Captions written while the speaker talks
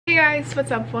guys, what's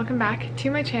up? Welcome back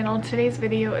to my channel. Today's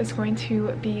video is going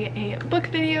to be a book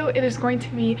video. It is going to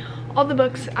be all the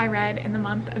books I read in the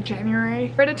month of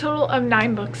January. I read a total of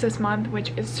 9 books this month,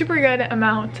 which is super good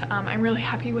amount. I'm really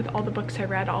happy with all the books I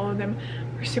read. All of them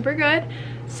were super good.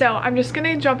 So I'm just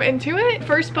gonna jump into it.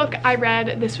 First book I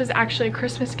read, this was actually a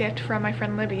Christmas gift from my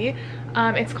friend Libby.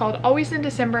 It's called Always in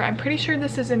December. I'm pretty sure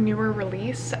this is a newer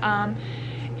release.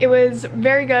 It was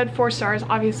very good, 4 stars.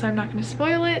 Obviously, I'm not going to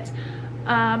spoil it,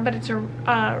 but it's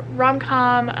a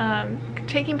rom-com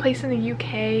taking place in the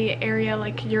UK area,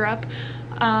 like Europe.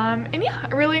 And yeah,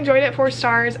 I really enjoyed it, 4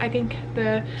 stars. I think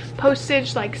the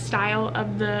postage like style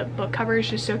of the book cover is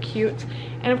just so cute.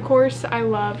 And of course, I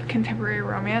love contemporary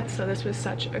romance, so this was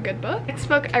such a good book. Next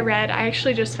book I read, I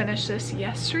actually just finished this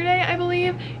yesterday, I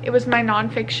believe. It was my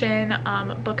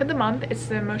nonfiction book of the month. It's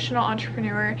The Emotional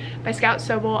Entrepreneur by Scout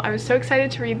Sobel. I was so excited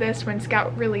to read this when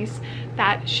Scout released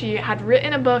that she had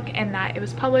written a book and that it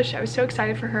was published. I was so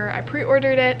excited for her. I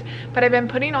pre-ordered it, but I've been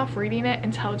putting off reading it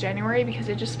until January because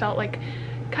it just felt like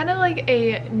kind of like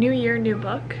a new year, new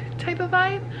book type of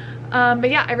vibe. But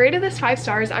yeah, I rated this 5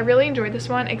 stars. I really enjoyed this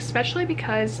one, especially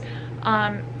because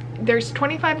there's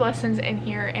 25 lessons in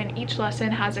here and each lesson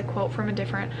has a quote from a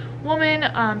different woman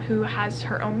who has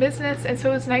her own business, and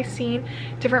so it's nice seeing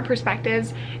different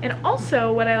perspectives. And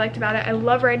also what I liked about it, I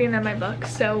love writing in my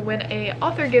books, so when a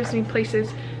author gives me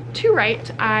places to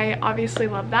write, I obviously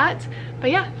love that.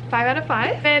 But yeah, 5 out of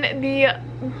 5. And the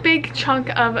big chunk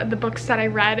of the books that I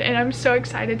read, and I'm so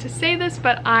excited to say this,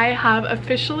 but I have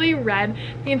officially read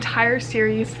the entire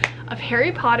series of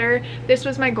Harry Potter. This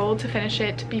was my goal, to finish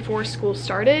it before school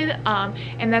started,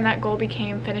 and then that goal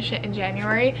became finish it in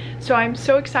January. So I'm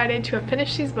so excited to have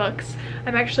finished these books.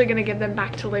 I'm actually going to give them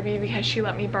back to Libby because she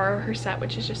let me borrow her set,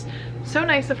 which is just so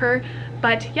nice of her.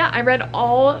 But yeah, I read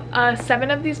all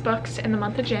 7 of these books in the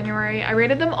month of January. I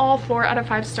rated them all 4 out of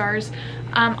 5 stars.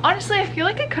 Honestly, I feel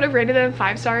like I could have rated them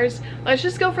 5 stars. Let's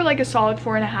just go for like a solid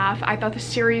 4.5. I thought the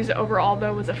series overall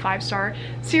though was a 5-star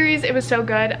series. It was so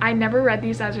good. I never read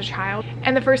these as a child,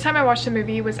 and the first time I watched the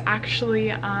movie was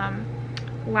actually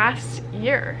last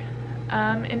year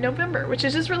in November, which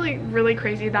is just really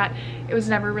crazy that it was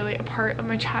never really a part of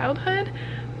my childhood.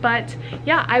 But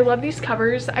yeah, I love these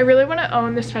covers. I really want to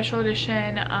own the special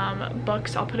edition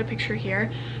books. I'll put a picture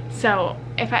here. So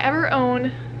if I ever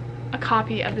own a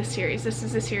copy of this series, this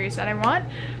is the series that I want.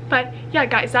 But yeah,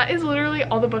 guys, that is literally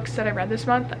all the books that I read this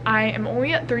month. I am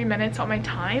only at 3 minutes on my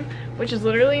time, which is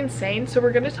literally insane. So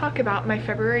we're going to talk about my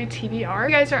February TBR. If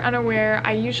you guys are unaware,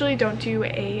 I usually don't do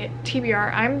a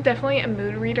TBR. I'm definitely a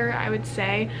mood reader, I would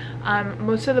say.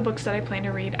 Most of the books that I plan to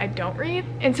read, I don't read.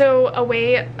 And so a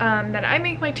way that I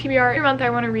make my TBR, every month I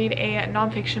want to read a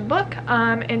nonfiction book.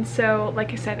 And so,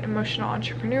 like I said, Emotional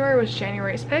Entrepreneur was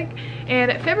January's pick.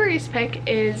 And February's pick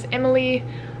is Emily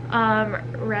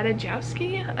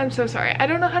Ratajkowski. I'm so sorry, I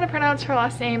don't know how to pronounce her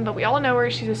last name, but we all know her.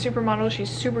 She's a supermodel. She's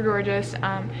super gorgeous,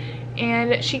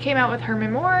 and she came out with her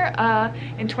memoir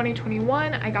in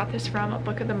 2021. I got this from a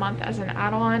book of the month as an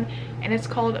add-on, and it's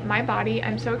called My Body.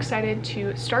 I'm so excited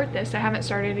to start this. I haven't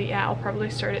started it yet. I'll probably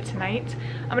start it tonight.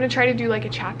 I'm gonna try to do like a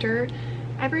chapter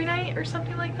every night or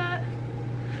something like that.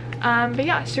 But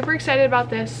yeah, super excited about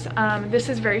this. This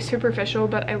is very superficial,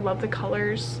 but I love the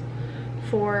colors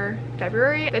for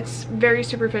February. It's very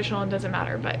superficial and doesn't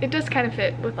matter, but it does kind of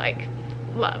fit with like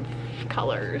love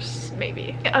colors,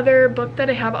 maybe. The other book that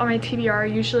I have on my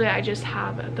TBR, usually I just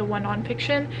have the one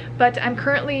nonfiction, but I'm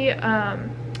currently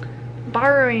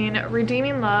borrowing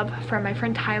Redeeming Love from my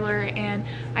friend Tyler, and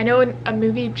I know a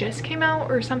movie just came out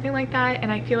or something like that,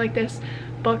 and I feel like this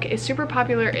book is super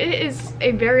popular. It is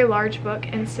a very large book,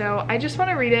 and so I just want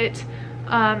to read it.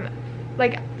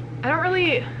 Like,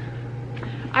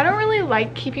 I don't really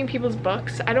like keeping people's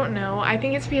books. I don't know. I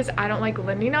think it's because I don't like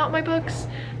lending out my books.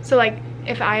 So like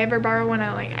if I ever borrow one,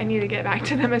 I need to get back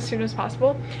to them as soon as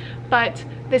possible. But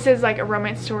this is like a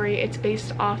romance story. It's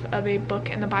based off of a book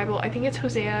in the Bible. I think it's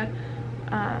Hosea.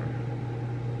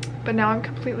 But now I'm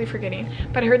completely forgetting.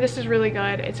 But I heard this is really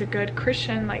good. It's a good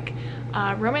Christian like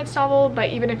romance novel, but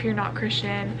even if you're not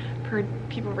Christian, heard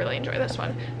people really enjoy this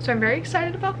one. So I'm very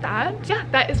excited about that. Yeah,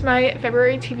 that is my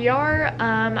February TBR.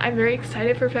 I'm very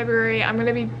excited for February. I'm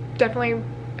gonna be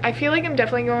I feel like I'm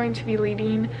definitely going to be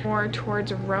leading more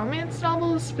towards romance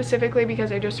novels, specifically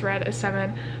because I just read a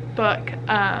 7-book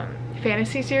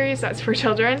fantasy series that's for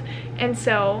children. And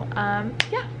so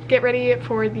yeah, get ready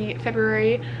for the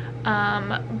February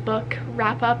book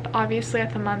wrap up obviously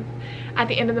at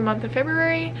the end of the month of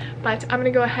February, but I'm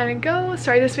gonna go ahead and go.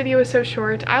 Sorry this video was so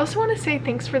short. I also want to say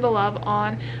thanks for the love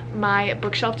on my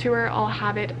bookshelf tour. I'll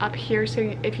have it up here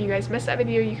so if you guys missed that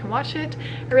video you can watch it.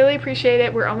 I really appreciate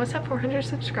it. We're almost at 400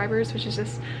 subscribers, which is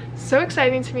just so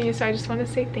exciting to me, so I just want to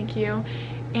say thank you.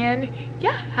 And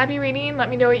yeah, happy reading. Let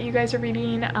me know what you guys are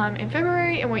reading in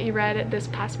February and what you read this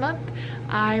past month.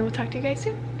 I will talk to you guys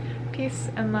soon. Peace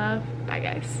and love. Bye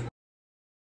guys.